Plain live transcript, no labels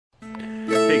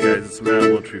Hey guys, it's Matt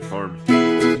at Lone Tree Farm.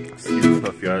 Excuse the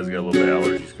puffy eyes, got a little bit of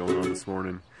allergies going on this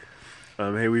morning.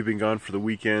 Hey, we've been gone for the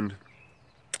weekend,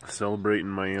 celebrating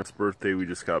my aunt's birthday. We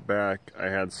just got back. I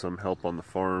had some help on the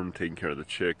farm, taking care of the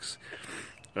chicks.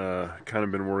 Kind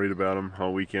of been worried about them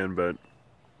all weekend, but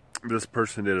this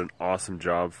person did an awesome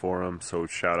job for them, so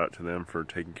shout out to them for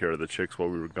taking care of the chicks while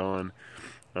we were gone.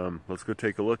 Let's go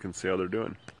take a look and see how they're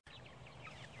doing.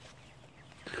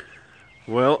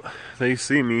 Well, they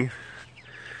see me,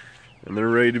 and they're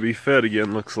ready to be fed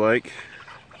again, looks like.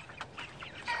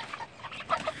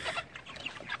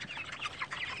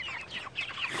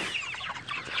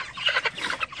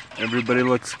 Everybody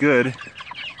looks good.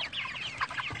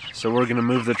 So we're gonna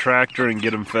move the tractor and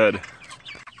get them fed.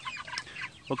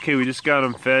 Okay, we just got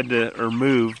them fed or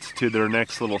moved to their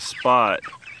next little spot.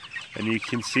 And you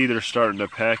can see they're starting to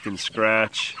peck and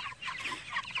scratch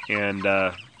and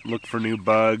look for new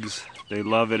bugs. They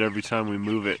love it every time we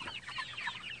move it.